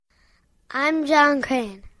I'm John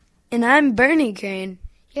Crane. And I'm Bernie Crane.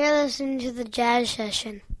 You're listening to the Jazz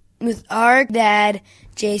Session with our dad,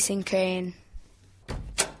 Jason Crane.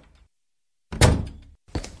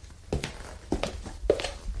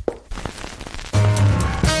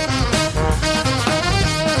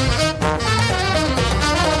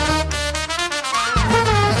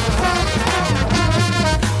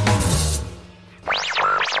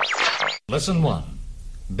 Lesson 1.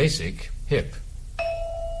 Basic Hip.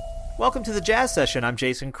 Welcome to the Jazz Session. I'm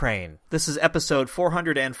Jason Crane. This is episode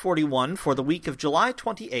 441 for the week of July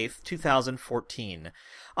 28th, 2014.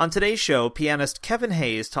 On today's show, pianist Kevin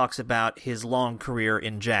Hays talks about his long career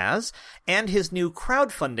in jazz and his new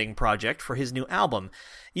crowdfunding project for his new album.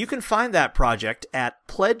 You can find that project at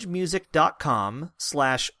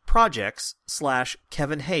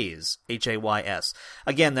pledgemusic.com/projects/Kevin Hays, Hays.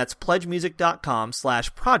 Again, that's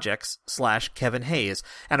pledgemusic.com/projects/Kevin Hays.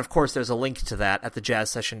 And of course, there's a link to that at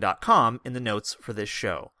thejazzsession.com in the notes for this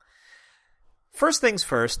show. First things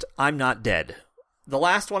first, I'm not dead. The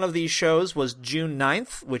last one of these shows was June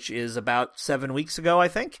 9th, which is about 7 weeks ago, I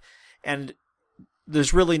think. And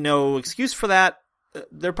there's really no excuse for that.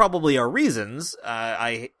 There probably are reasons.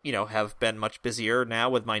 I have been much busier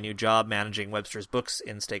now with my new job managing Webster's Books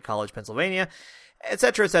in State College, Pennsylvania,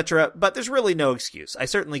 etc., etc., but there's really no excuse. I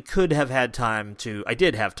certainly could have had time to, I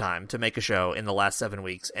did have time to make a show in the last 7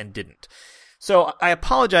 weeks and didn't. So I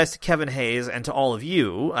apologize to Kevin Hays and to all of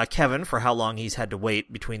you, Kevin for how long he's had to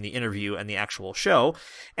wait between the interview and the actual show,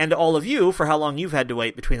 and to all of you for how long you've had to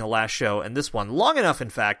wait between the last show and this one. Long enough,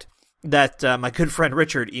 in fact, that my good friend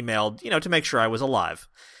Richard emailed, to make sure I was alive.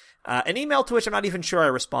 An email to which I'm not even sure I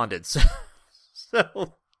responded. So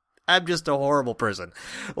I'm just a horrible person.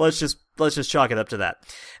 Let's just chalk it up to that.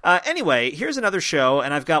 Anyway, here's another show,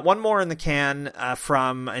 and I've got one more in the can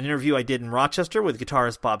from an interview I did in Rochester with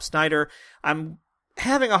guitarist Bob Snyder. I'm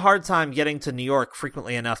having a hard time getting to New York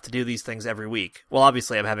frequently enough to do these things every week. Well,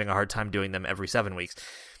 obviously, I'm having a hard time doing them every 7 weeks.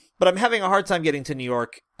 But I'm having a hard time getting to New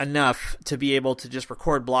York enough to be able to just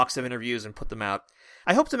record blocks of interviews and put them out.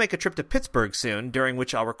 I hope to make a trip to Pittsburgh soon, during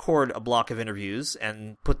which I'll record a block of interviews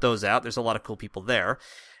and put those out. There's a lot of cool people there.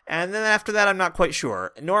 And then after that, I'm not quite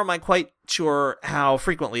sure. Nor am I quite sure how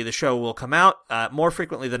frequently the show will come out. More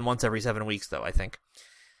frequently than once every 7 weeks, though, I think.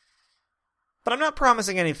 But I'm not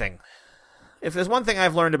promising anything. If there's one thing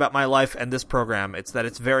I've learned about my life and this program, it's that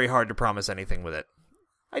it's very hard to promise anything with it.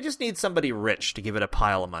 I just need somebody rich to give it a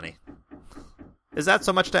pile of money. Is that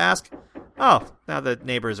so much to ask? Oh, now the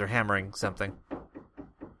neighbors are hammering something.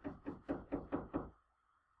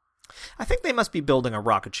 I think they must be building a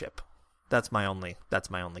rocket ship. That's my only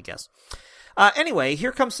guess. Anyway,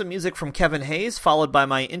 here comes some music from Kevin Hays, followed by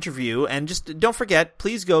my interview. And just don't forget,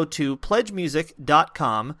 please go to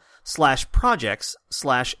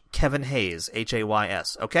pledgemusic.com/projects/Kevin Hays,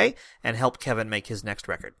 Hays, okay? And help Kevin make his next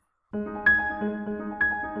record.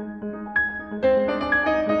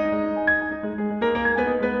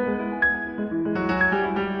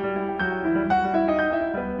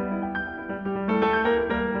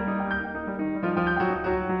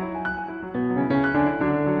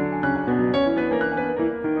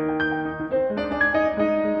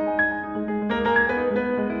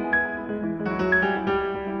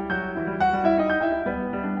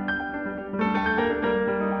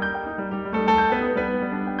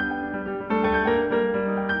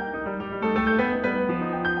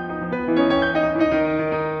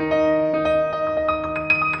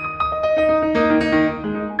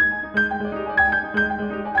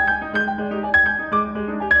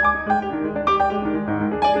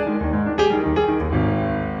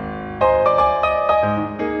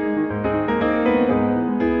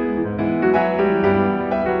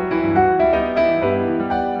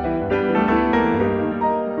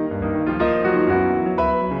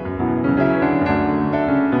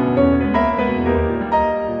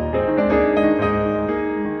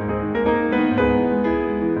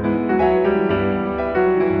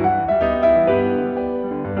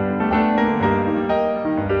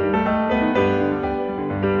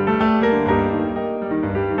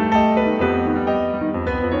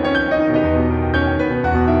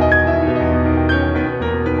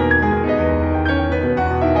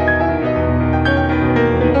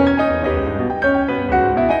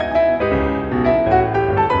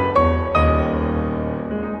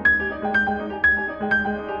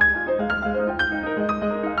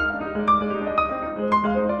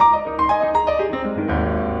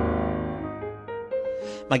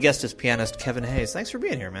 My guest is pianist Kevin Hays. Thanks for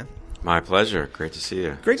being here, man. My pleasure. Great to see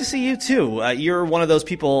you. Great to see you, too. You're one of those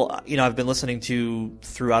people, I've been listening to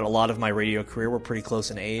throughout a lot of my radio career. We're pretty close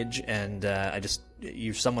in age, and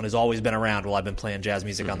you're someone who's always been around while I've been playing jazz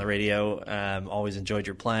music on the radio. Always enjoyed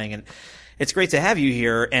your playing, and it's great to have you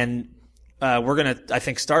here. And we're going to, I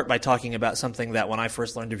think, start by talking about something that when I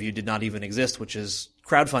first learned of you did not even exist, which is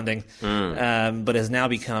crowdfunding, but has now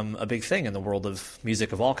become a big thing in the world of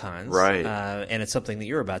music of all kinds. Right. And it's something that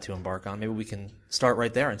you're about to embark on. Maybe we can start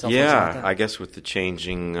right there and tell folks about that. Yeah, I guess with the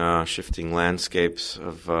changing, shifting landscapes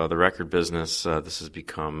of the record business, this has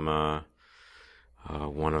become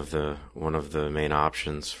one of the main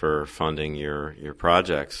options for funding your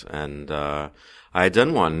projects. And I had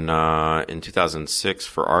done one in 2006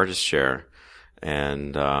 for Artist Share,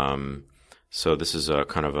 and so this is a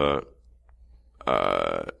kind of a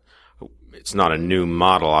it's not a new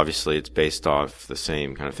model. Obviously, it's based off the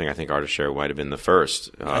same kind of thing. I think Artist Share might have been the first.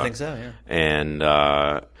 I think so, yeah. And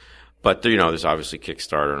but there's obviously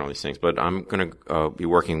Kickstarter and all these things. But I'm going to be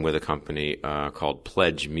working with a company called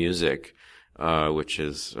Pledge Music, which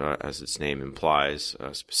is, as its name implies,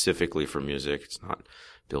 specifically for music. It's not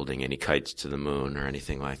building any kites to the moon or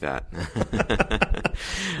anything like that.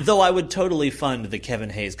 Though I would totally fund the Kevin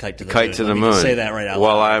Hays kite to the moon. Kite to the moon. Just say that right out loud.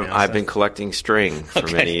 Well, right now, I've been collecting string for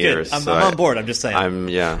many years. Good. I'm on board. I'm just saying.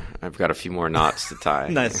 I've got a few more knots to tie.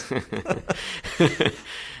 Nice.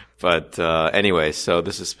 But anyway, so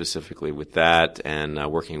this is specifically with that, and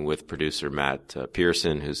working with producer Matt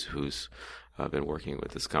Pearson, who's been working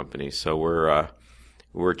with this company. So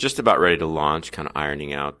we're just about ready to launch, kind of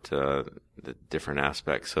ironing out the different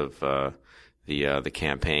aspects of the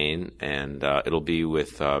campaign, and it'll be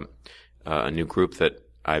with a new group that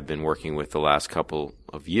I've been working with the last couple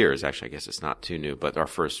of years. Actually, I guess it's not too new, but our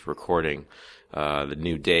first recording, the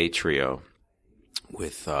New Day Trio,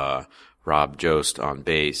 with Rob Jost on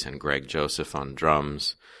bass and Greg Joseph on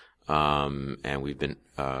drums, and we've been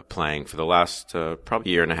playing for the last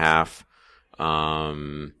probably year and a half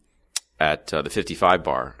at the 55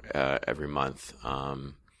 Bar every month.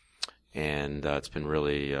 And it's been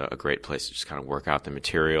really a great place to just kind of work out the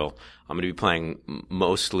material. I'm going to be playing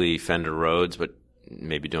mostly Fender Rhodes, but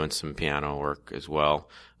maybe doing some piano work as well.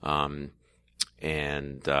 And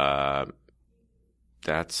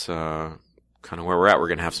that's kind of where we're at. We're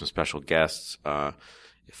going to have some special guests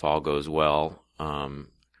if all goes well.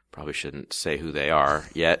 Probably shouldn't say who they are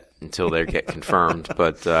yet until they get confirmed,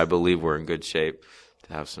 but I believe we're in good shape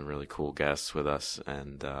to have some really cool guests with us,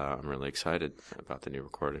 and I'm really excited about the new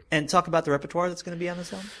recording. And talk about the repertoire that's going to be on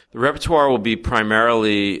this album. The repertoire will be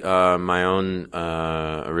primarily my own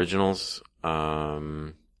originals.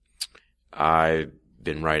 I've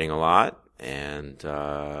been writing a lot and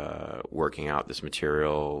working out this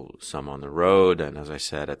material, some on the road, and as I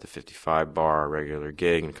said, at the 55 Bar, a regular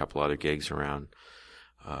gig, and a couple other gigs around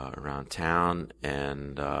town.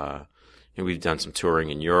 And we've done some touring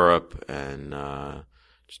in Europe, and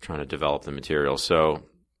just trying to develop the material. So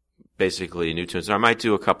basically new tunes. I might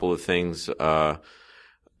do a couple of things that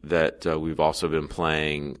we've also been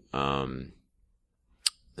playing.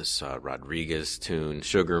 This Rodriguez tune,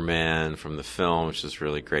 Sugar Man, from the film, which is a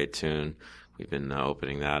really great tune. We've been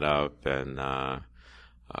opening that up, and a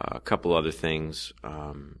couple other things.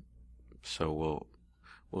 So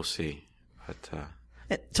we'll see. But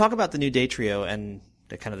talk about the New Day Trio and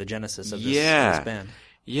the kind of the genesis of this band.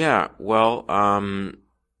 Yeah. Well,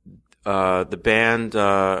 the band,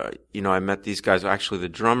 I met these guys. Actually, the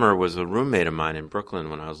drummer was a roommate of mine in Brooklyn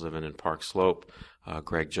when I was living in Park Slope,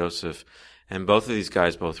 Greg Joseph. And both of these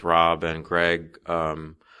guys, both Rob and Greg,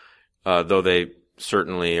 though they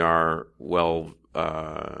certainly are well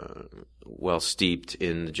steeped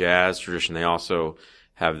in the jazz tradition, they also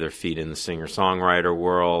have their feet in the singer-songwriter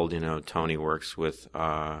world. Tony works with,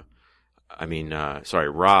 Rob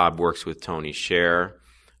works with Tony Scher,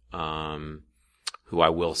 who I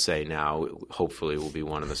will say now, hopefully will be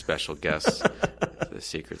one of the special guests. The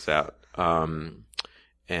secret's out.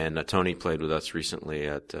 And Tony played with us recently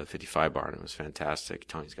at 55 Bar, and it was fantastic.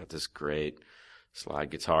 Tony's got this great slide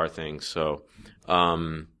guitar thing. So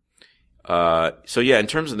in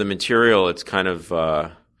terms of the material, it's kind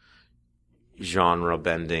of genre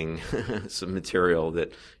bending, some material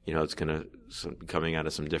that, it's going to be coming out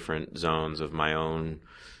of some different zones of my own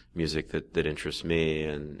music that interests me,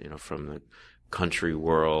 and, from the country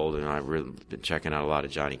world, and I've really been checking out a lot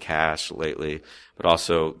of Johnny Cash lately, but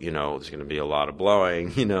also, there's going to be a lot of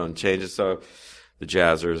blowing, and changes, so the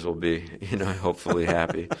jazzers will be, hopefully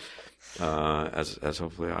happy, as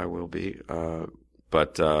hopefully I will be,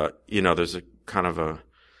 but there's a kind of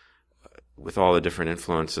with all the different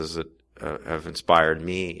influences that have inspired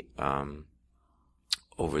me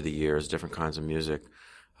over the years, different kinds of music.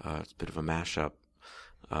 It's a bit of a mashup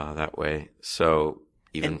that way. So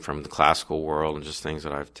even from the classical world and just things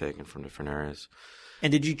that I've taken from different areas.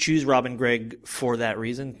 And did you choose Rob and Greg for that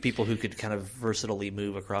reason? People who could kind of versatilely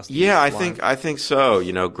move across the Yeah, line? I think so.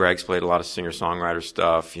 You know, Greg's played a lot of singer-songwriter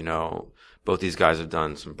stuff. You know, both these guys have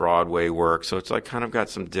done some Broadway work, so it's like kind of got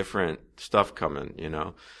some different stuff coming, you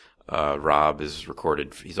know. Rob is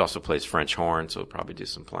recorded. He's also plays French horn, so he'll probably do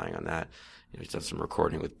some playing on that. You know, he's done some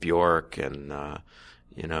recording with Bjork and,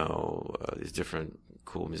 these different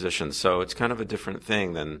cool musicians. So it's kind of a different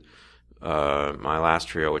thing than my last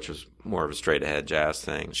trio, which was more of a straight-ahead jazz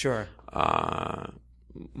thing. Sure.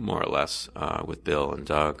 More or less, with Bill and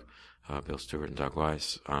Doug, Bill Stewart and Doug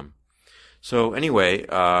Weiss. So anyway,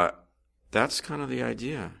 that's kind of the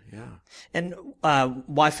idea, yeah. And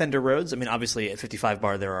why Fender Rhodes? I mean, obviously at 55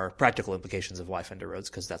 Bar there are practical implications of why Fender Rhodes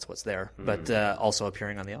because that's what's there, but also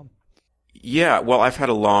appearing on the album. Yeah, well, I've had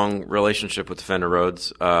a long relationship with the Fender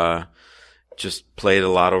Rhodes. Just played a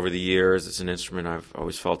lot over the years. It's an instrument I've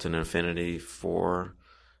always felt an affinity for.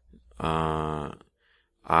 Probably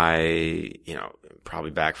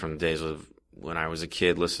back from the days of when I was a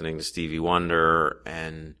kid listening to Stevie Wonder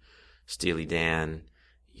and Steely Dan,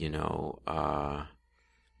 I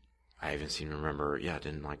even seem to remember,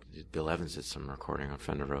 Bill Evans did some recording on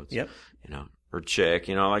Fender Rhodes. Yep. Or Chick,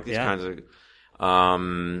 like these kinds of,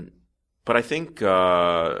 but I think,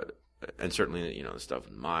 and certainly, the stuff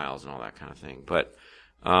with Miles and all that kind of thing. But,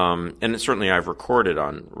 and certainly I've recorded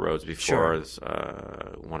on Rhodes before.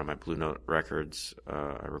 Sure. One of my Blue Note records,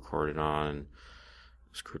 I recorded on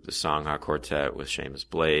this group, the Songha Quartet with Seamus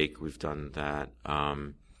Blake. We've done that.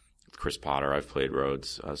 Chris Potter, I've played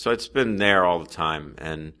Rhodes. So it's been there all the time.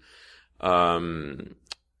 And,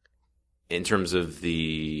 in terms of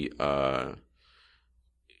the,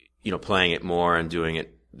 playing it more and doing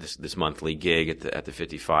it, this monthly gig at the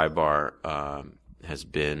 55 Bar has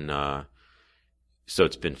been so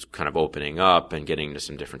it's been kind of opening up and getting into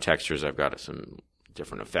some different textures. I've got some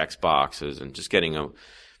different effects boxes and just going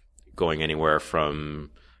anywhere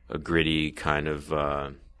from a gritty kind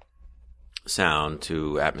of sound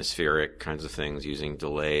to atmospheric kinds of things using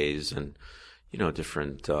delays and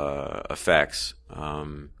different effects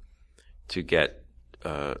to get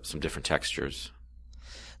some different textures.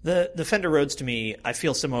 The Fender Rhodes, to me, I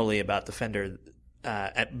feel similarly about the Fender,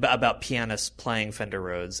 about pianists playing Fender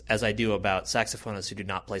Rhodes as I do about saxophonists who do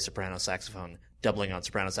not play soprano saxophone doubling on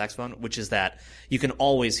soprano saxophone, which is that you can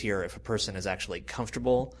always hear if a person is actually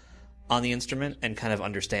comfortable on the instrument and kind of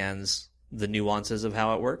understands the nuances of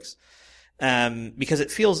how it works. Because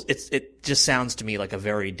it just sounds to me like a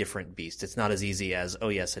very different beast. It's not as easy as, oh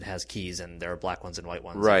yes, it has keys and there are black ones and white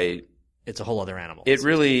ones. Right. It's a whole other animal. It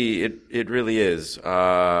really is.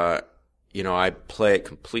 I play it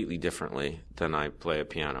completely differently than I play a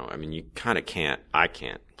piano. I mean, you kind of I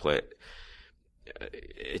can't play it.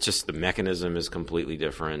 It's just the mechanism is completely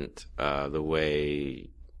different. The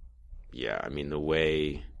way,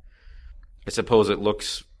 I suppose it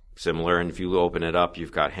looks similar. And if you open it up,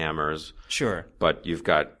 you've got hammers. Sure. But you've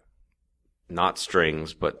got not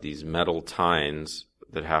strings, but these metal tines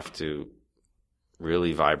that have to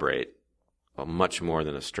really vibrate much more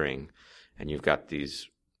than a string. And you've got these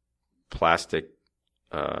plastic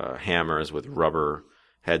hammers with rubber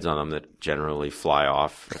heads on them that generally fly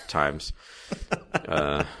off at times.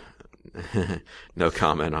 No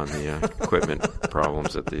comment on the equipment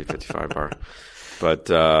problems at the 55 Bar.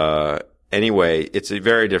 But anyway, it's a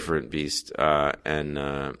very different beast.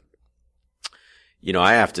 And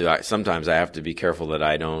sometimes I have to be careful that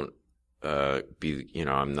I don't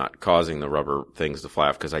I'm not causing the rubber things to fly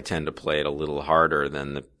off because I tend to play it a little harder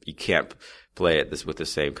than you can't play it with the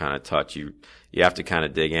same kind of touch. You have to kind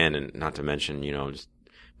of dig in, and not to mention, just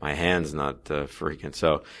my hand's not freaking.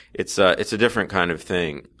 So it's a different kind of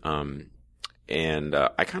thing. And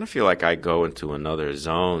I kind of feel like I go into another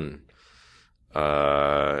zone,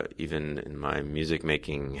 even in my music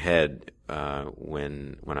making head,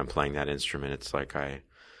 when I'm playing that instrument. It's like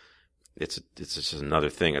it's just another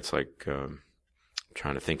thing. It's like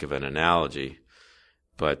trying to think of an analogy,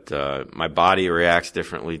 but my body reacts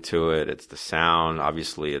differently to it. It's the sound.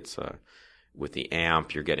 Obviously, it's with the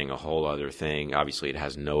amp, you're getting a whole other thing. Obviously, it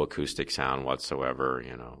has no acoustic sound whatsoever.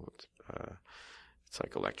 It's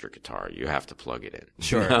like electric guitar. You have to plug it in.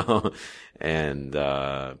 Sure. And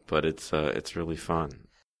but it's really fun.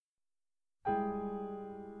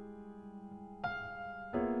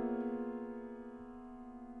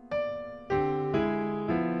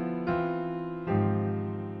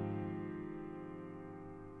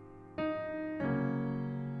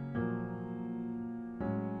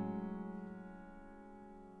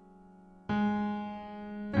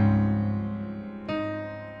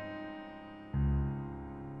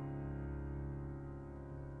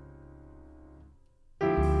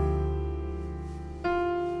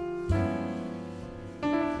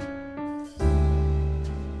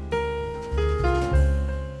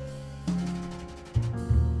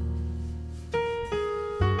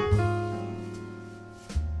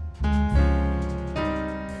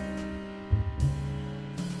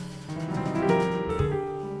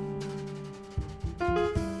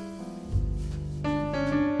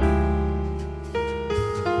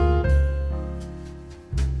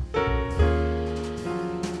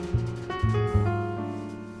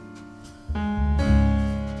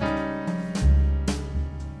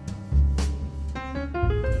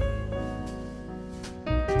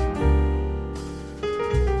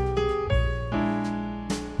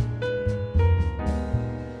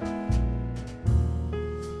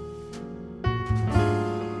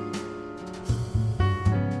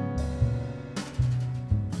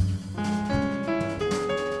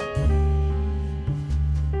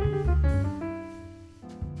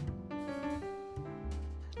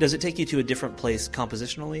 Does it take you to a different place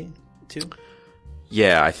compositionally, too?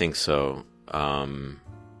 Yeah, I think so.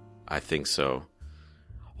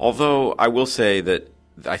 Although I will say that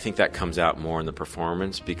I think that comes out more in the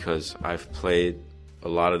performance because I've played a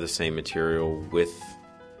lot of the same material with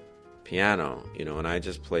piano, and I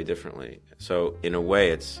just play differently. So in a way,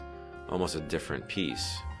 it's almost a different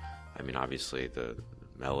piece. I mean, obviously the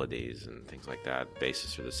melodies and things like that,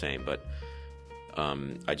 basses are the same, but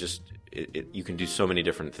you can do so many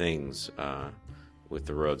different things with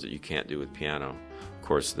the Rhodes that you can't do with piano. Of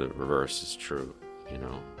course, the reverse is true. It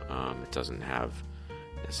doesn't have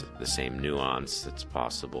the same nuance that's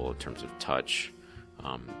possible in terms of touch,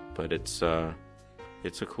 but it's a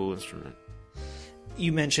cool instrument.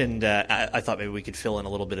 You mentioned, I thought maybe we could fill in a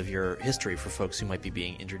little bit of your history for folks who might be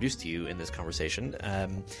being introduced to you in this conversation.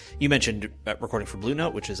 You mentioned recording for Blue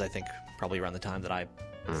Note, which is, I think, probably around the time that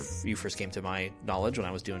you first came to my knowledge when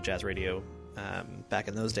I was doing jazz radio back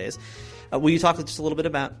in those days. Will you talk just a little bit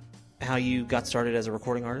about how you got started as a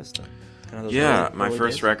recording artist? My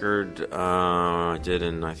first record I did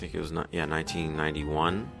in, I think it was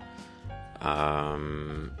 1991.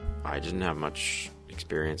 I didn't have much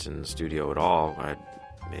experience in the studio at all. I'd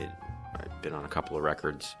been on a couple of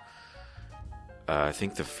records. I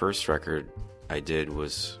think the first record I did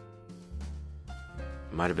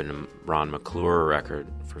might have been a Ron McClure record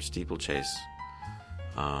for Steeplechase.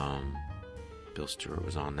 Bill Stewart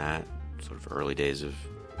was on that, sort of early days of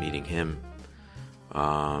meeting him.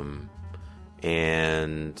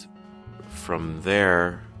 And from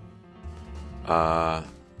there, let's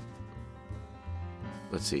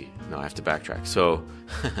see. No, I have to backtrack. So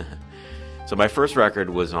my first record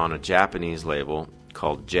was on a Japanese label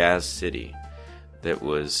called Jazz City that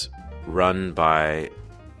was run by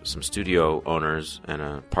some studio owners and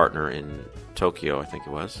a partner in Tokyo, I think it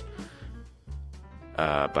was,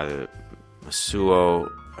 by the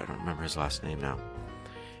Masuo. I don't remember his last name now.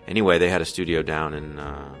 Anyway, they had a studio down in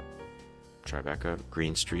Tribeca,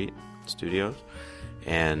 Green Street Studios.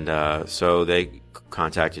 And so they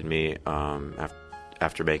contacted me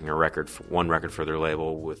after making one record for their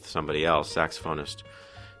label with somebody else, saxophonist,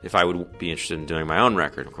 if I would be interested in doing my own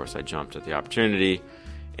record. Of course, I jumped at the opportunity,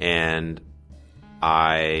 and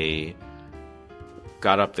I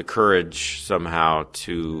got up the courage somehow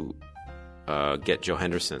to get Joe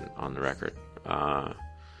Henderson on the record, to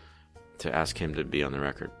ask him to be on the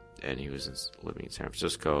record. And he was living in San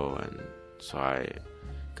Francisco, and so I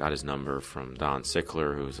got his number from Don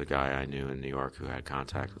Sickler, who was a guy I knew in New York who had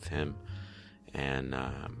contact with him. And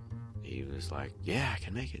he was like, yeah, I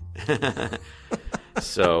can make it.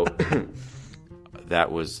 So that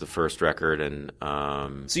was the first record. And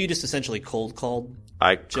so you just essentially cold called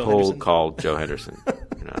called Joe Henderson.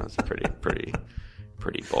 It's a pretty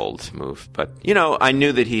bold move. But, I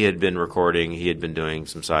knew that he had been recording. He had been doing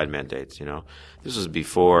some side mandates, This was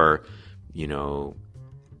before,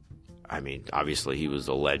 I mean, obviously he was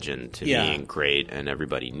a legend to being great, and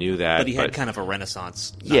everybody knew that. But he had kind of a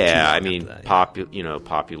renaissance.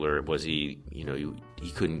 Popular was he?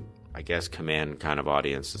 He couldn't, I guess, command kind of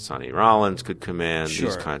audience that Sonny Rollins could command. Sure.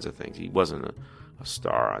 These kinds of things. He wasn't a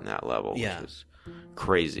star on that level, which was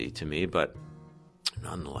crazy to me, but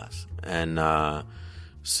nonetheless. And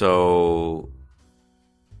so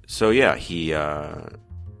he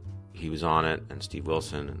was on it, and Steve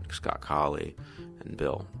Wilson and Scott Colley and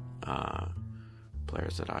Bill.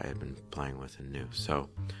 Players that I had been playing with and knew. So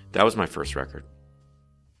that was my first record.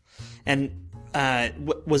 And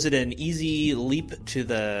was it an easy leap to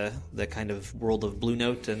the kind of world of Blue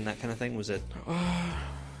Note and that kind of thing? Was it?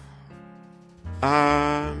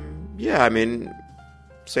 Yeah, I mean,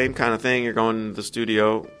 same kind of thing. You're going to the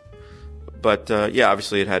studio. But,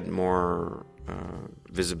 obviously it had more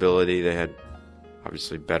visibility. They had,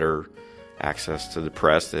 obviously, better access to the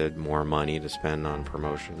press. They had more money to spend on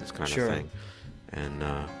promotions, kind of thing. And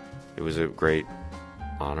it was a great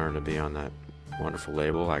honor to be on that wonderful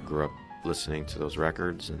label. I grew up listening to those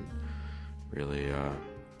records and really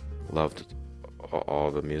loved all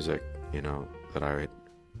the music, that I had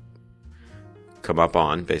come up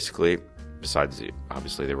on, basically. Besides,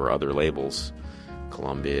 obviously, there were other labels,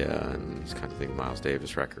 Columbia and this kind of thing, Miles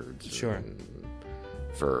Davis records, and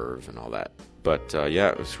Verve and all that. But,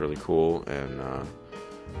 it was really cool, and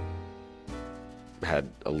had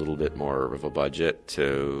a little bit more of a budget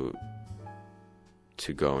to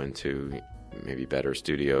go into maybe better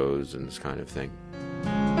studios and this kind of thing.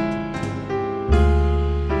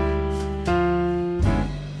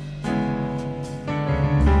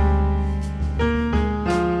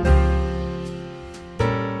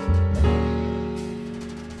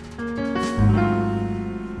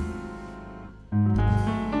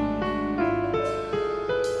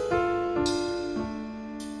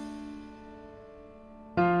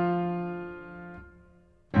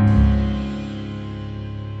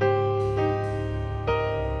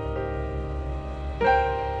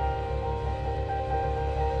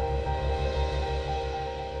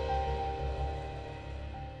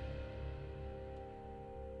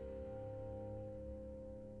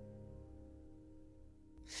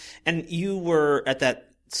 And you were at that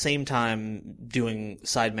same time doing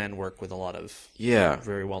sideman work with a lot of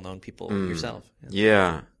very well-known people yourself.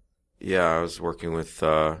 Yeah. I was working with,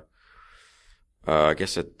 I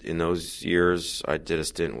guess in those years I did a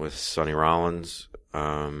stint with Sonny Rollins,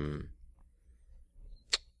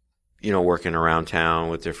 working around town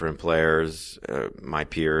with different players, my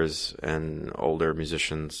peers and older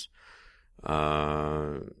musicians,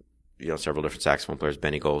 several different saxophone players.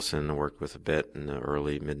 Benny Golson I worked with a bit in the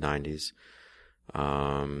early mid-90s.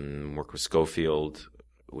 Worked with Schofield,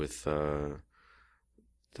 with my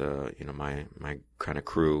kind of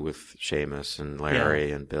crew with Seamus and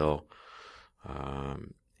Larry and Bill,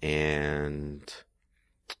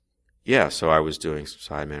 so I was doing some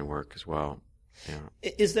sideman work as well. Yeah.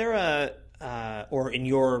 Is there or in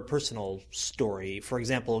your personal story, for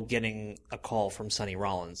example, getting a call from Sonny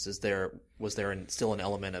Rollins, was there still an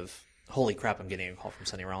element of, holy crap, I'm getting a call from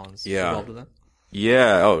Sonny Rollins involved with that?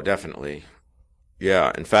 Yeah, oh, definitely.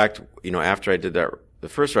 Yeah, in fact, after I did the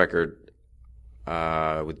first record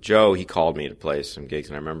with Joe, he called me to play some gigs,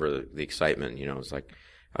 and I remember the excitement. It was like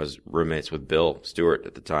I was roommates with Bill Stewart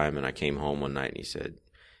at the time, and I came home one night and he said,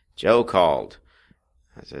 "Joe called."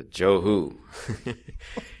 I said, "Joe who?"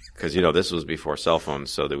 Because this was before cell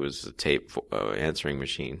phones, so there was a tape answering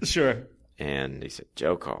machine. Sure. And he said,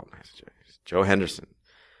 "Joe called." I said, "Joe Henderson."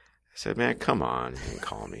 I said, "Man, come on, you didn't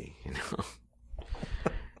call me,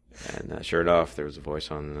 And sure enough, there was a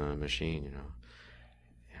voice on the machine,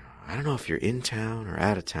 I don't know if you're in town or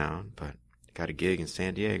out of town, but I got a gig in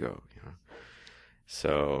San Diego,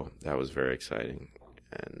 So that was very exciting.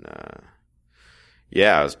 And,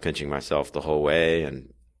 I was pinching myself the whole way.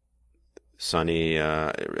 And Sonny,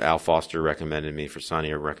 Al Foster recommended me for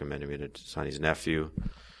Sonny, or recommended me to Sonny's nephew.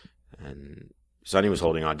 And Sonny was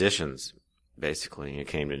holding auditions, basically. He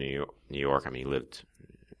came to New York. I mean, he lived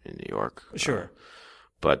in New York. Sure.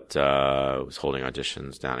 But was holding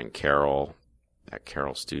auditions down in Carroll, at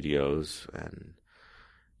Carroll Studios, and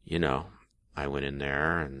I went in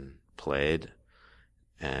there and played,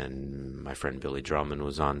 and my friend Billy Drummond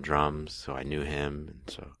was on drums, so I knew him,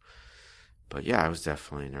 and but I was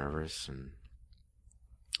definitely nervous, and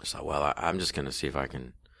so I'm just gonna see if I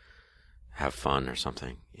can have fun or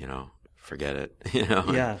something, forget it,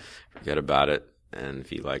 forget about it, and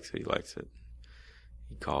if he likes it, he likes it.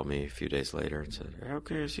 He called me a few days later and said,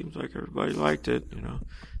 "Okay, it seems like everybody liked it,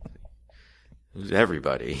 Who's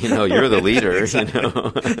everybody? You're the leader,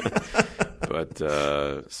 But,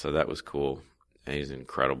 so that was cool. And he's an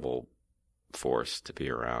incredible force to be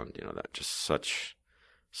around, that just such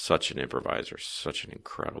an improviser, such an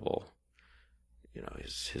incredible,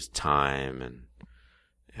 his time and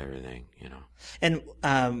everything, And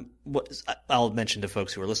what I'll mention to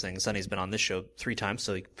folks who are listening, Sonny's been on this show 3 times,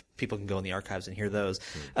 so people can go in the archives and hear those.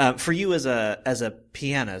 For you as a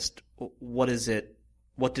pianist, what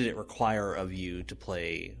did it require of you to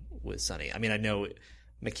play with Sonny? I mean, I know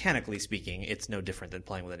mechanically speaking, it's no different than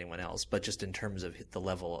playing with anyone else, but just in terms of the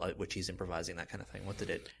level at which he's improvising, that kind of thing, what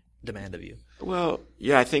did it demand of you? Well,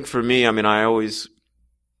 yeah, I think for me, I mean, I always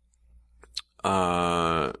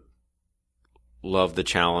love the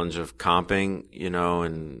challenge of comping,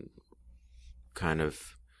 and kind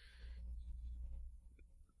of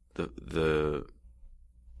the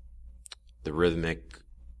rhythmic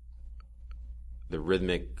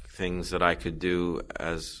things that I could do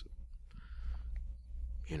as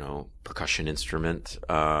percussion instrument,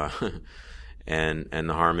 and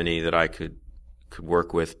the harmony that I could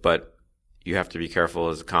work with. But you have to be careful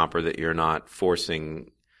as a comper that you're not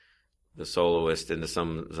forcing the soloist into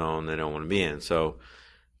some zone they don't want to be in. So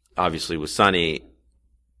obviously with Sonny,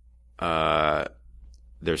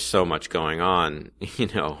 there's so much going on,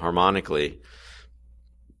 harmonically.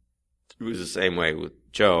 It was the same way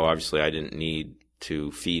with Joe. Obviously I didn't need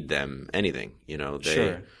to feed them anything,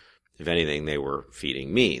 Sure. If anything, they were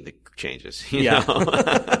feeding me the changes, Yeah.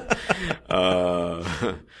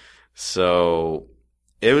 So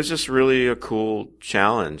it was just really a cool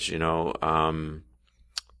challenge,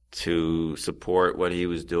 to support what he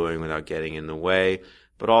was doing without getting in the way.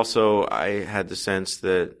 But also I had the sense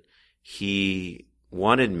that he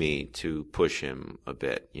wanted me to push him a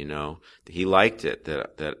bit, He liked it,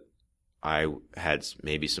 that I had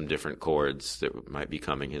maybe some different chords that might be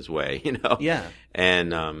coming his way, Yeah.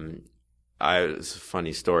 And it's a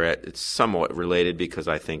funny story. It's somewhat related because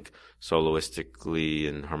I think soloistically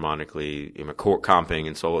and harmonically, comping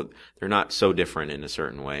and solo, they're not so different in a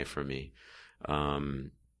certain way for me.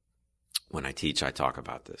 When I teach, I talk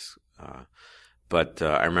about this. But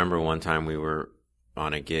I remember one time we were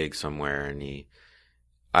on a gig somewhere, and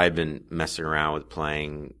I'd been messing around with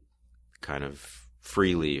playing kind of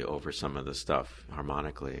freely over some of the stuff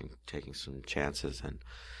harmonically and taking some chances.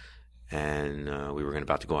 And we were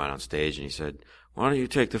about to go out on stage, and he said, "Why don't you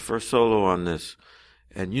take the first solo on this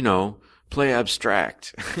and, play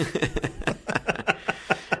abstract?"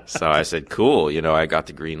 So I said, "Cool." I got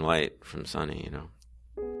the green light from Sonny,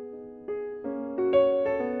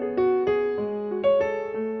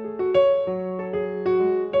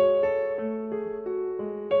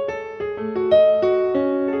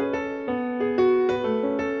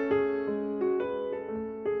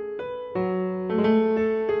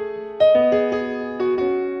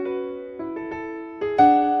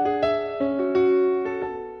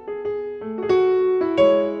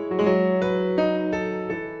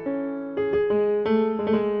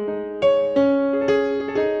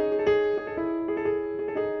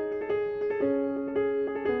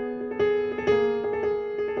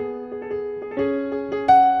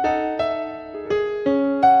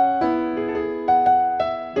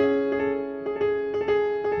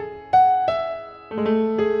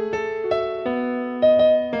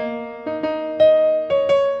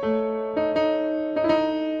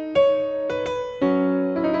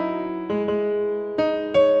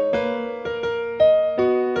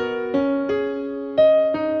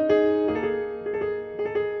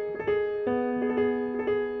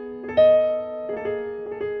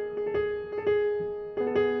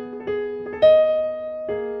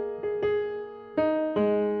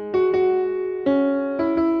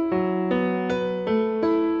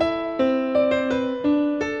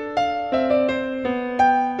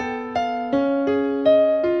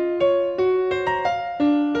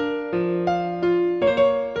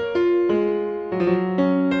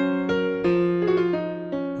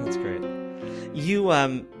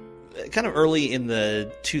 Kind of early in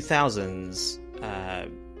the 2000s,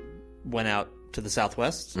 went out to the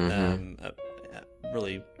Southwest, a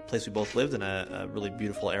really place we both lived in, a really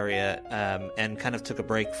beautiful area, and kind of took a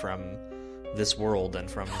break from this world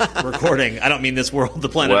and from recording. I don't mean this world, the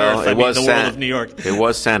planet Earth. I mean the world of New York. It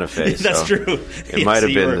was Santa Fe. That's so true. It might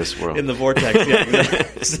have been this world. In the vortex, yeah,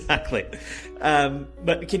 exactly.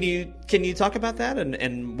 But can you talk about that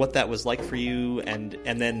and what that was like for you, and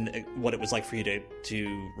then what it was like for you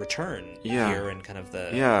to return here and kind of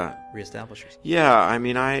reestablish yourself? Yeah, I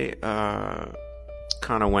mean, I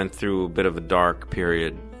kind of went through a bit of a dark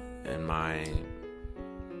period in my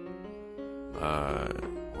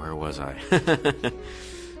where was I?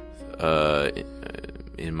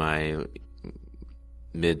 In my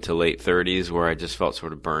mid to late 30s, where I just felt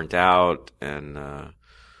sort of burnt out and,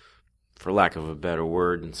 for lack of a better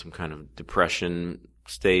word, in some kind of depression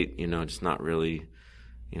state, just not really,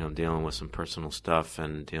 dealing with some personal stuff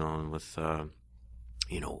and dealing with,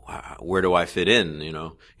 where do I fit in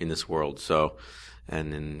this world? So,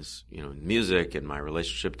 and in, music and my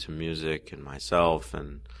relationship to music and myself,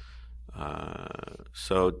 and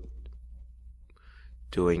so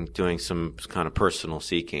doing some kind of personal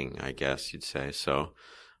seeking, I guess you'd say. So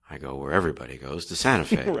I go where everybody goes, to Santa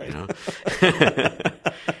Fe,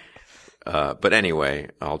 but anyway,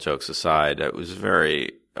 all jokes aside, it was a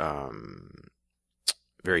very,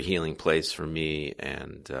 very healing place for me,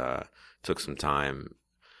 and took some time.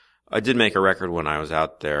 I did make a record when I was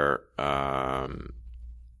out there.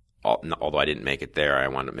 Although I didn't make it there, I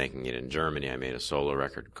wound up making it in Germany. I made a solo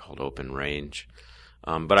record called Open Range.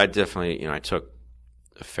 But I definitely, I took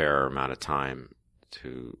a fair amount of time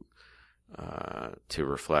to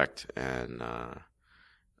reflect and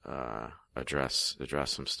address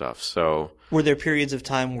some stuff. So, were there periods of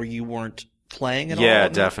time where you weren't playing at all? Yeah,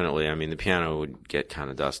 definitely. I mean, the piano would get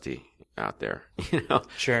kind of dusty out there,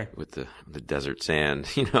 Sure. With the desert sand,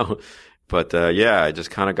 But, I just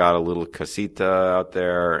kind of got a little casita out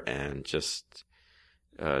there and just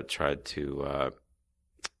tried to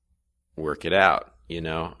work it out,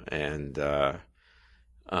 And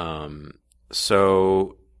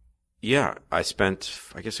so, I spent,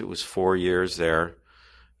 I guess it was 4 years there,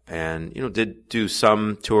 and, did do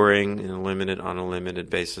some touring on a limited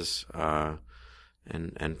basis,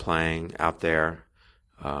 and playing out there,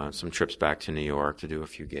 some trips back to New York to do a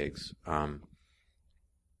few gigs.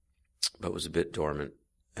 But was a bit dormant,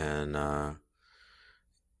 and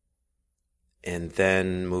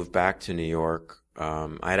then moved back to New York.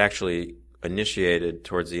 I had actually initiated,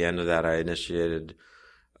 towards the end of that,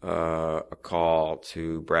 a call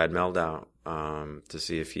to Brad Meldau to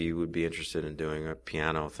see if he would be interested in doing a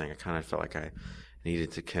piano thing. I kind of felt like I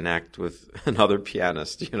needed to connect with another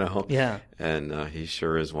pianist, Yeah. And he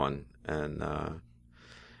sure is one, and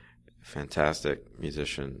fantastic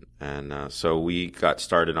musician. And so we got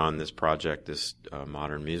started on this project, this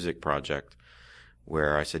modern music project,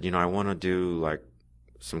 where I said, I want to do like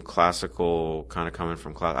some classical kind of coming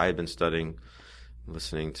from class. I had been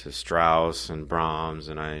listening to Strauss and Brahms,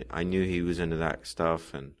 and I knew he was into that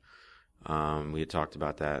stuff, and we had talked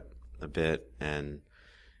about that a bit, and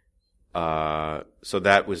so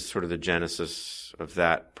that was sort of the genesis of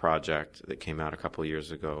that project that came out a couple of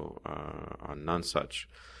years ago on Nonesuch.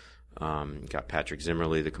 Got Patrick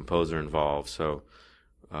Zimmerly, the composer, involved. So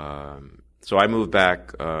I moved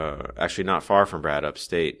back, actually not far from Brad,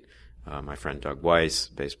 upstate. My friend Doug Weiss,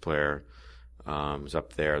 bass player, was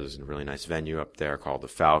up there. There's a really nice venue up there called the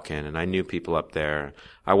Falcon, and I knew people up there.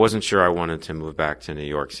 I wasn't sure I wanted to move back to New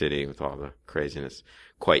York City with all the craziness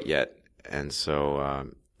quite yet, and so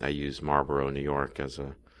I used Marlboro, New York, as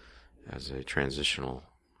a transitional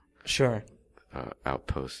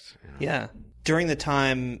outpost. You know? Yeah. During the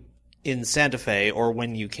time in Santa Fe, or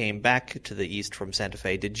when you came back to the East from Santa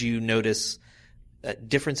Fe, did you notice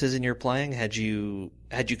differences in your playing? Had you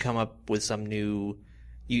come up with some new?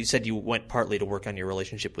 You said you went partly to work on your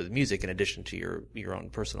relationship with music in addition to your own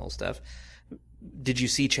personal stuff. Did you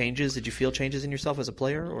see changes? Did you feel changes in yourself as a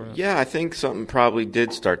player? Or? Yeah, I think something probably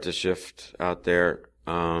did start to shift out there.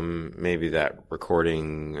 Maybe that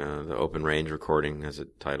recording, the open range recording, as the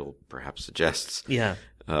title perhaps suggests. Yeah.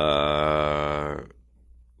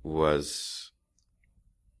 Was,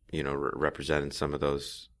 represented some of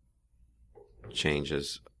those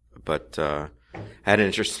changes. But I had an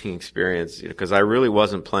interesting experience, because I really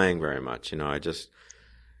wasn't playing very much. I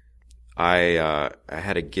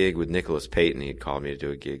had a gig with Nicholas Payton. He'd called me to do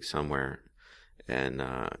a gig somewhere. And,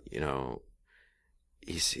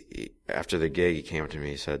 after the gig, he came up to me,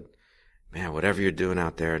 he said, "Man, whatever you're doing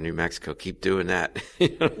out there in New Mexico, keep doing that."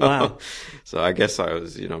 Wow. So I guess I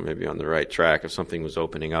was, maybe on the right track. If something was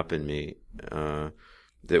opening up in me,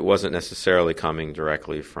 that wasn't necessarily coming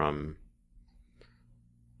directly from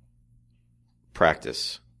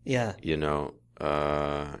practice. Yeah.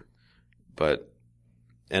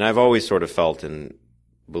 And I've always sort of felt and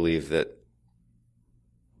believed that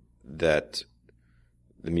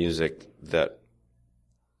the music that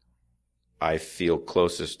I feel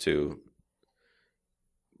closest to,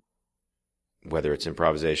 whether it's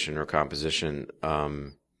improvisation or composition,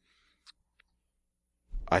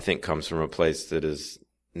 I think comes from a place that is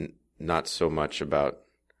not so much about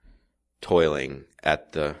toiling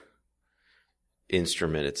at the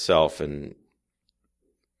instrument itself, and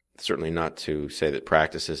certainly not to say that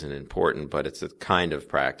practice isn't important, but it's a kind of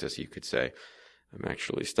practice, you could say. I'm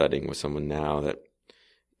actually studying with someone now that,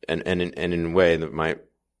 and in a way that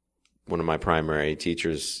one of my primary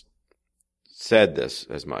teachers said this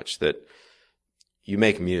as much, that you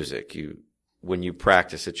make music. When you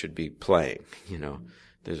practice, it should be playing.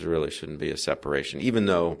 There really shouldn't be a separation, even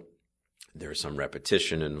though there's some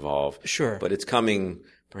repetition involved. Sure. But it's coming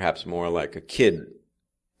perhaps more like a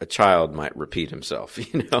child might repeat himself,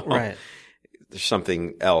 Right. There's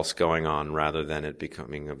something else going on rather than it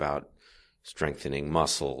becoming about strengthening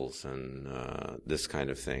muscles and this kind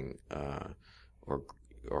of thing,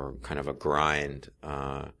 or kind of a grind,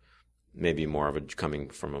 maybe more of coming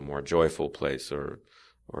from a more joyful place or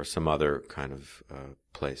some other kind of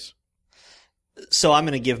place. So I'm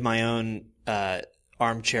going to give my own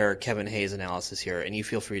armchair Kevin Hays analysis here, and you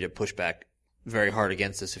feel free to push back very hard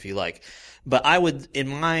against this if you like. But I would, in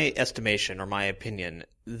my estimation or my opinion,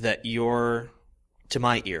 that to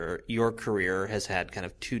my ear, your career has had kind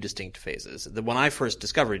of two distinct phases. When I first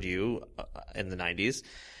discovered you in the 90s,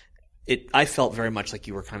 I felt very much like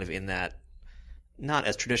you were kind of in that, not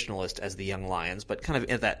as traditionalist as the Young Lions, but kind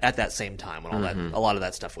of at that same time when a lot of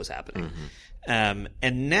that stuff was happening. Mm-hmm.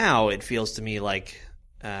 And now it feels to me like,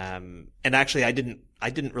 and actually I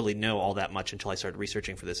didn't really know all that much until I started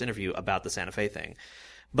researching for this interview about the Santa Fe thing.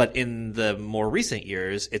 But in the more recent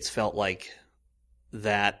years, it's felt like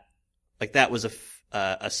that was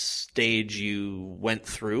a stage you went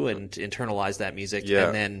through and internalized that music,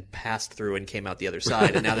 and then passed through and came out the other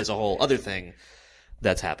side, and now there's a whole other thing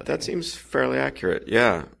that's happening. That seems fairly accurate.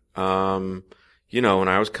 Yeah. When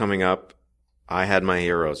I was coming up, I had my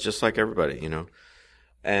heroes, just like everybody,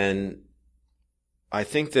 and I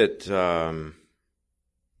think that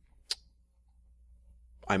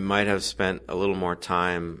I might have spent a little more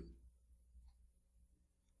time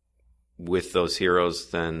with those heroes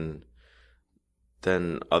than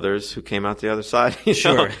others who came out the other side.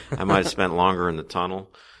 Sure. I might have spent longer in the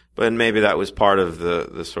tunnel, but maybe that was part of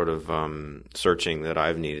the sort of searching that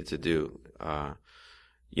I've needed to do. There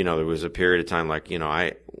was a period of time, like,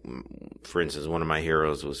 for instance, one of my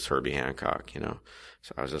heroes was Herbie Hancock,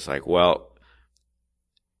 so I was just like, well,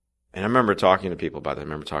 and I remember talking to people about that. I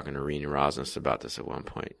remember talking to Rini Rosnes about this at one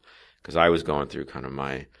point, because I was going through kind of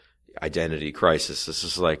my identity crisis. This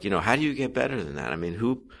is like, how do you get better than that? I mean,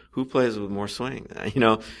 who plays with more swing?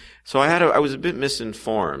 So I was a bit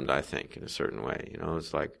misinformed, I think, in a certain way.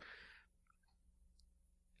 It's like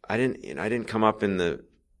I didn't come up in the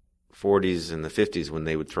 40s and the 50s when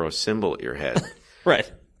they would throw a cymbal at your head. Right.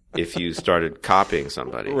 If you started copying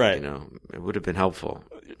somebody, right. It would have been helpful.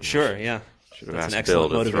 Sure, yeah. Should have asked Bill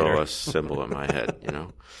to throw a cymbal at my head,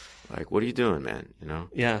 Like, what are you doing, man?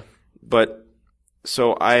 Yeah. But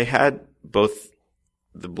so I had both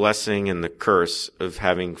the blessing and the curse of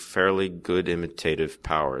having fairly good imitative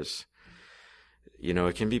powers.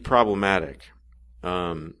 It can be problematic.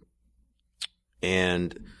 And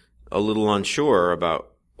a little unsure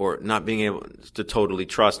about, or not being able to totally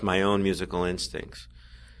trust my own musical instincts.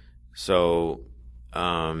 So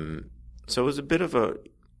it was a bit of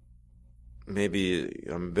maybe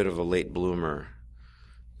I'm a bit of a late bloomer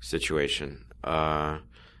situation.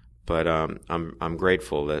 But I'm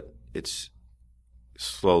grateful that it's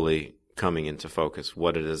slowly coming into focus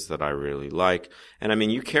what it is that I really like. And I mean,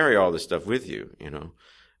 you carry all this stuff with you,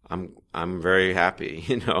 I'm very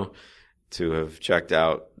happy, to have checked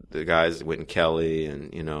out the guys, Wynton Kelly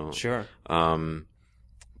and, Sure.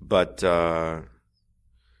 But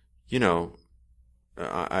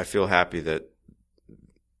I feel happy that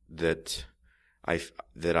I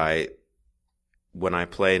when I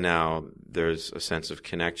play now, there's a sense of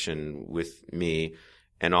connection with me,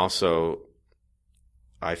 and also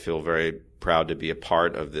I feel very proud to be a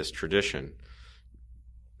part of this tradition.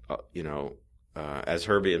 As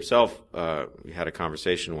Herbie himself, we had a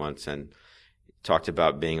conversation once and talked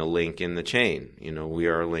about being a link in the chain. We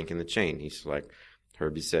are a link in the chain. He's like,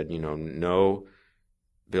 Herbie said, no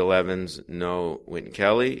Bill Evans, no Wynton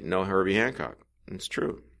Kelly, no Herbie Hancock. And it's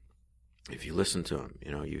true. If you listen to him,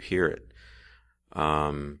 you hear it.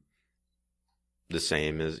 The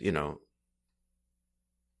same as,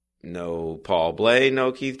 no Paul Bley,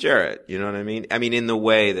 no Keith Jarrett. You know what I mean? I mean, in the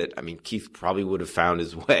way that, Keith probably would have found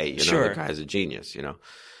his way. Sure. The guy's a genius,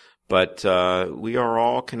 But we are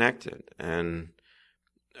all connected. And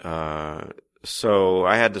so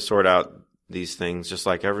I had to sort out these things just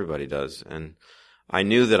like everybody does. And I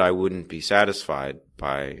knew that I wouldn't be satisfied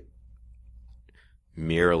by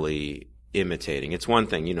merely imitating. It's one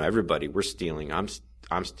thing, everybody, we're stealing. I'm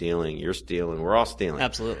stealing, you're stealing, we're all stealing.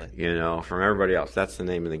 Absolutely. From everybody else. That's the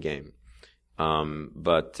name of the game.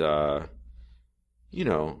 But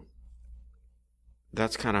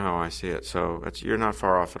that's kind of how I see it. So you're not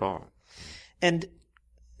far off at all. And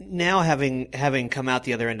now having come out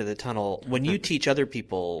the other end of the tunnel, when you teach other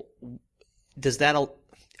people,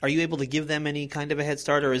 are you able to give them any kind of a head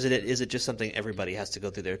start, or is it just something everybody has to go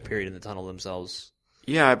through their period in the tunnel themselves?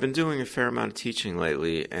 Yeah, I've been doing a fair amount of teaching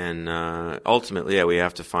lately, and ultimately, we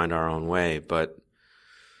have to find our own way. But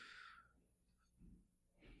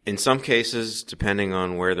in some cases, depending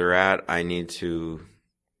on where they're at, I need to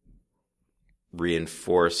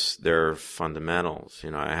reinforce their fundamentals.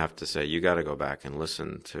 I have to say, you got to go back and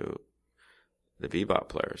listen to the bebop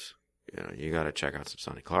players. You got to check out some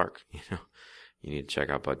Sonny Clark. You need to check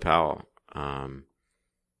out Bud Powell.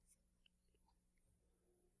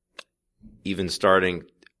 Even starting,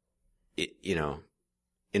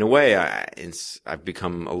 in a way, I've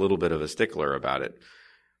become a little bit of a stickler about it.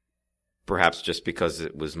 Perhaps just because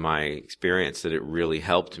it was my experience that it really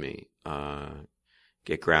helped me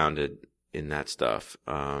get grounded in that stuff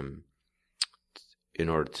in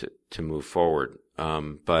order to move forward.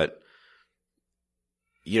 But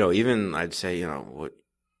even I'd say, what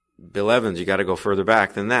Bill Evans, you got to go further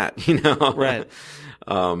back than that, Right.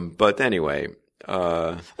 But anyway.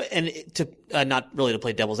 And to not really to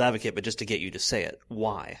play devil's advocate, but just to get you to say it.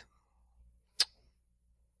 Why?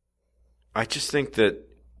 I just think that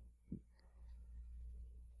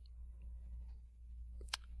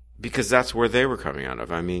because that's where they were coming out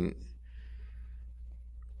of. I mean,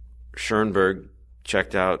 Schoenberg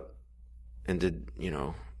checked out and did,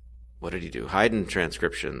 what did he do? Haydn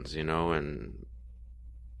transcriptions, and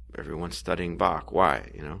everyone's studying Bach. Why,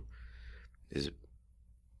 Is it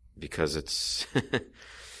because it's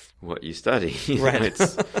what you study? Right.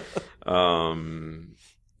 It's,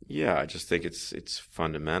 I just think it's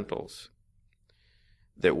fundamentals.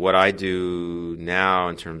 That what I do now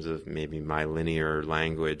in terms of maybe my linear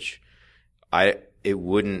language, I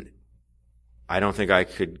don't think I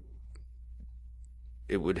could.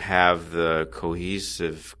 It would have the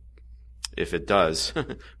cohesive, if it does,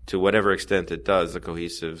 to whatever extent it does, the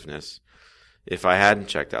cohesiveness. If I hadn't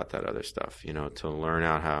checked out that other stuff, to learn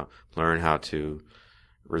how to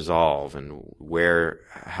resolve and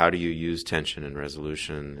how do you use tension and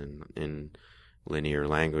resolution in linear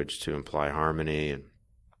language to imply harmony, and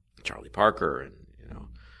Charlie Parker and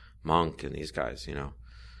Monk and these guys,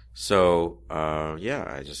 So,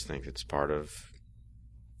 I just think it's part of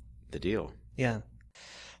the deal. Yeah.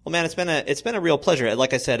 Well, man, it's been a real pleasure.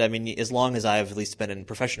 Like I said, I mean, as long as I've at least been in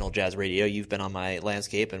professional jazz radio, you've been on my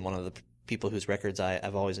landscape and one of the people whose records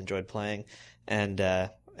I've always enjoyed playing. And I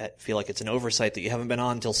feel like it's an oversight that you haven't been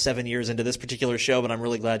on until 7 years into this particular show, but I'm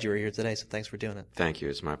really glad you were here today, so thanks for doing it. Thank you.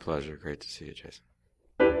 It's my pleasure. Great to see you, Jason.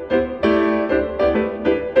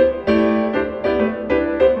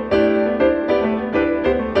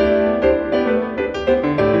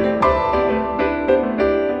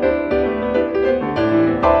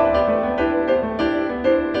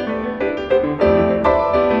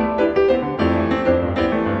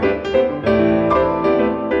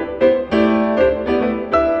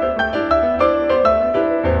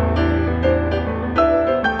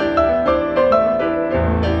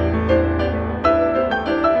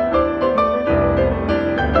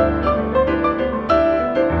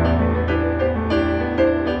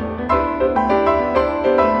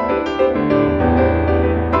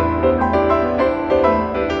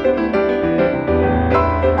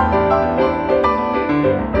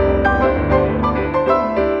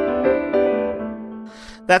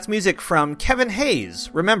 That's music from Kevin Hays.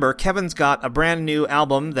 Remember, Kevin's got a brand new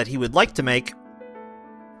album that he would like to make.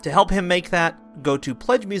 To help him make that, go to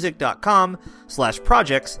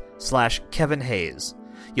pledgemusic.com/projects/Kevin Hays.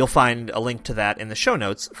 You'll find a link to that in the show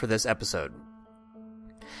notes for this episode.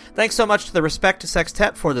 Thanks so much to the Respect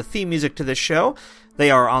Sextet for the theme music to this show.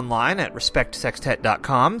 They are online at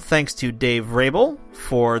respectsextet.com. Thanks to Dave Rabel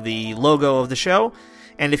for the logo of the show.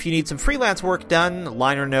 And if you need some freelance work done,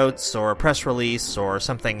 liner notes or a press release or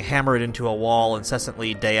something hammered into a wall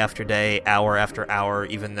incessantly day after day, hour after hour,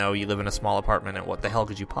 even though you live in a small apartment and what the hell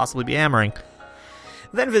could you possibly be hammering,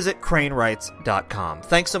 then visit cranewrites.com.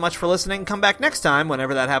 Thanks so much for listening. Come back next time,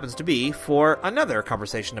 whenever that happens to be, for another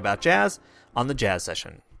conversation about jazz on the Jazz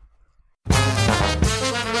Session.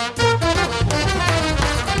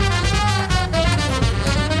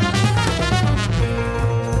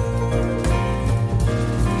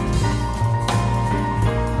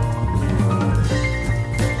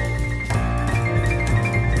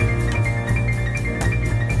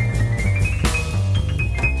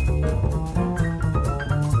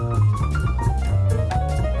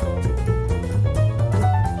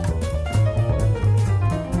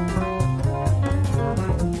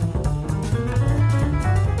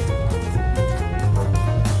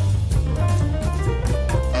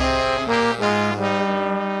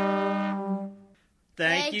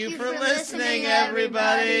 Thank you for listening,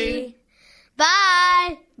 everybody.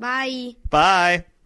 Bye. Bye. Bye.